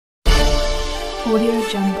Audio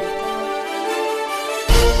Jungle.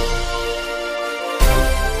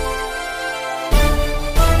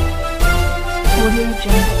 Audio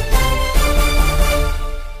Jungle.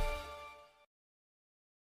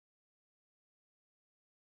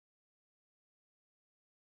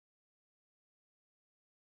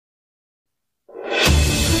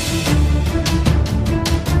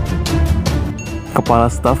 Kepala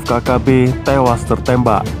Staf Kkb tewas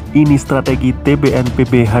tertembak. Ini strategi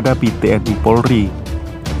TPNPB Hadapi TNI-Polri.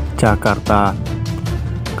 Jakarta.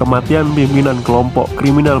 Kematian pimpinan kelompok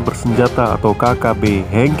kriminal bersenjata atau Kkb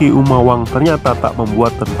Hengki Umawang ternyata tak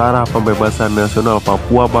membuat Tentara Pembebasan Nasional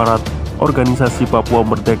Papua Barat-Organisasi Papua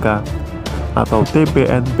Merdeka atau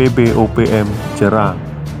TPNPB-OPM jera.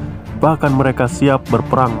 Bahkan mereka siap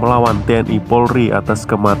berperang melawan TNI-Polri atas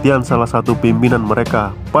kematian salah satu pimpinan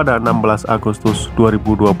mereka pada 16 Agustus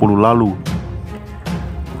 2020 lalu.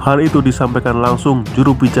 Hal itu disampaikan langsung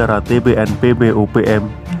juru bicara TPNPB-OPM,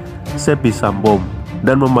 Sepi Sambom,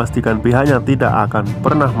 dan memastikan pihaknya tidak akan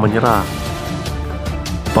pernah menyerah.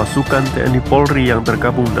 Pasukan TNI-Polri yang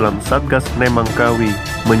tergabung dalam Satgas Nemangkawi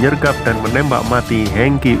menyergap dan menembak mati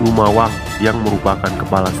Hengki Umawang yang merupakan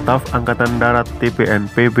Kepala Staf Angkatan Darat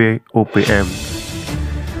TPNPB-OPM.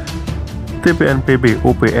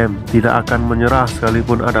 TPNPB-OPM tidak akan menyerah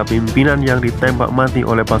sekalipun ada pimpinan yang ditembak mati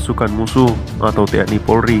oleh pasukan musuh atau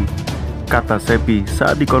TNI-Polri, kata Sepi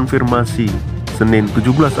saat dikonfirmasi Senin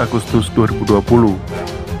 17 Agustus 2020.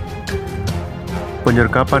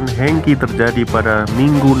 Penyergapan Hengki terjadi pada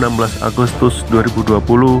Minggu 16 Agustus 2020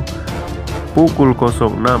 pukul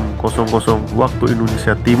 06.00 waktu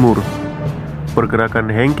Indonesia Timur. Pergerakan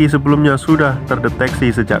Hengki sebelumnya sudah terdeteksi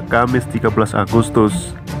sejak Kamis 13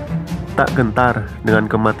 Agustus. Tak gentar dengan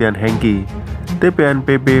kematian Hengki,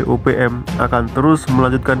 TPNPB-OPM akan terus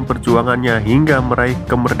melanjutkan perjuangannya hingga meraih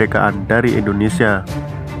kemerdekaan dari Indonesia.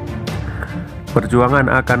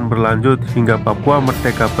 Perjuangan akan berlanjut hingga Papua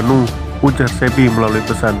merdeka penuh, ujar Sebi melalui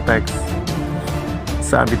pesan teks.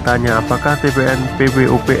 Saat ditanya apakah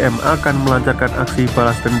TPNPB-OPM akan melancarkan aksi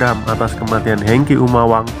balas dendam atas kematian Hengki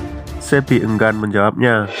Umawang, Sebi enggan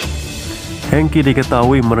menjawabnya. Hengki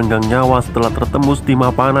diketahui merenggang nyawa setelah tertembus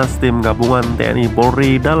timah panas tim gabungan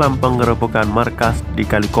TNI-Polri dalam penggerebekan markas di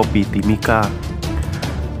Kkb Timika.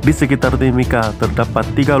 Di sekitar Timika terdapat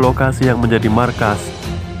 3 lokasi yang menjadi markas,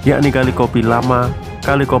 yakni Kkb Lama,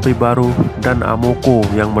 Kkb Baru, dan Amoko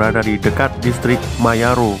yang berada di dekat distrik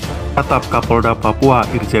Mayaro. Atap Kapolda Papua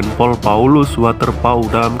Irjen Pol Paulus Waterpau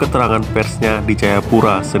dalam keterangan persnya di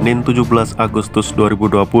Jayapura Senin 17 Agustus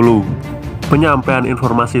 2020. Penyampaian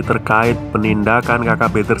informasi terkait penindakan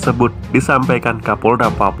Kkb tersebut disampaikan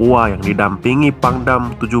Kapolda Papua yang didampingi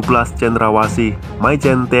Pangdam 17 Cendrawasih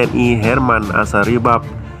Maijen TNI Herman Asaribab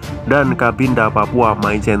dan Kabinda Papua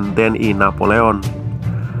Maijen TNI Napoleon.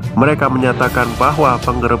 Mereka menyatakan bahwa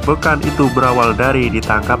penggerebekan itu berawal dari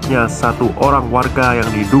ditangkapnya satu orang warga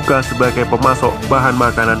yang diduga sebagai pemasok bahan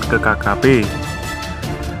makanan ke Kkb.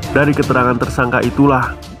 Dari keterangan tersangka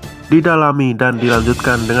itulah didalami dan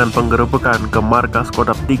dilanjutkan dengan penggerebekan ke markas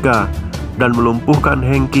Kodam 3 dan melumpuhkan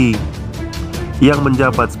Hengki yang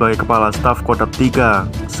menjabat sebagai Kepala Staf Kodam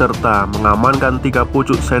 3 serta mengamankan 3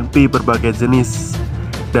 pucuk senpi berbagai jenis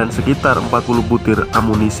dan sekitar 40 butir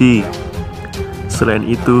amunisi. Selain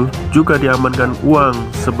itu, juga diamankan uang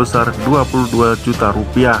sebesar 22 juta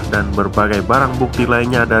rupiah dan berbagai barang bukti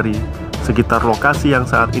lainnya dari sekitar lokasi yang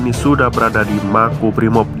saat ini sudah berada di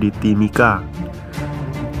Makobrimob di Timika.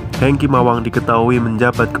 Hengky Umawang diketahui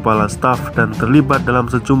menjabat Kepala Staf dan terlibat dalam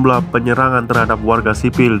sejumlah penyerangan terhadap warga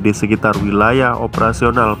sipil di sekitar wilayah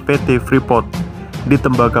operasional PT Freeport di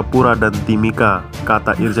Tembagapura dan Timika,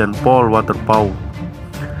 kata Irjen Pol Waterpau.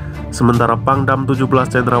 Sementara Pangdam 17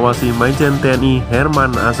 Cendrawasih Maijen TNI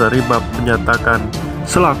Herman Asaribab menyatakan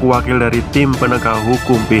selaku wakil dari tim penegak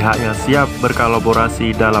hukum pihaknya siap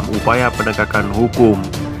berkolaborasi dalam upaya penegakan hukum.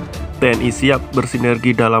 TNI siap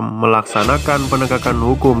bersinergi dalam melaksanakan penegakan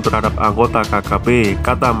hukum terhadap anggota Kkb,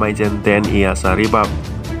 kata Maijen TNI Asaribab.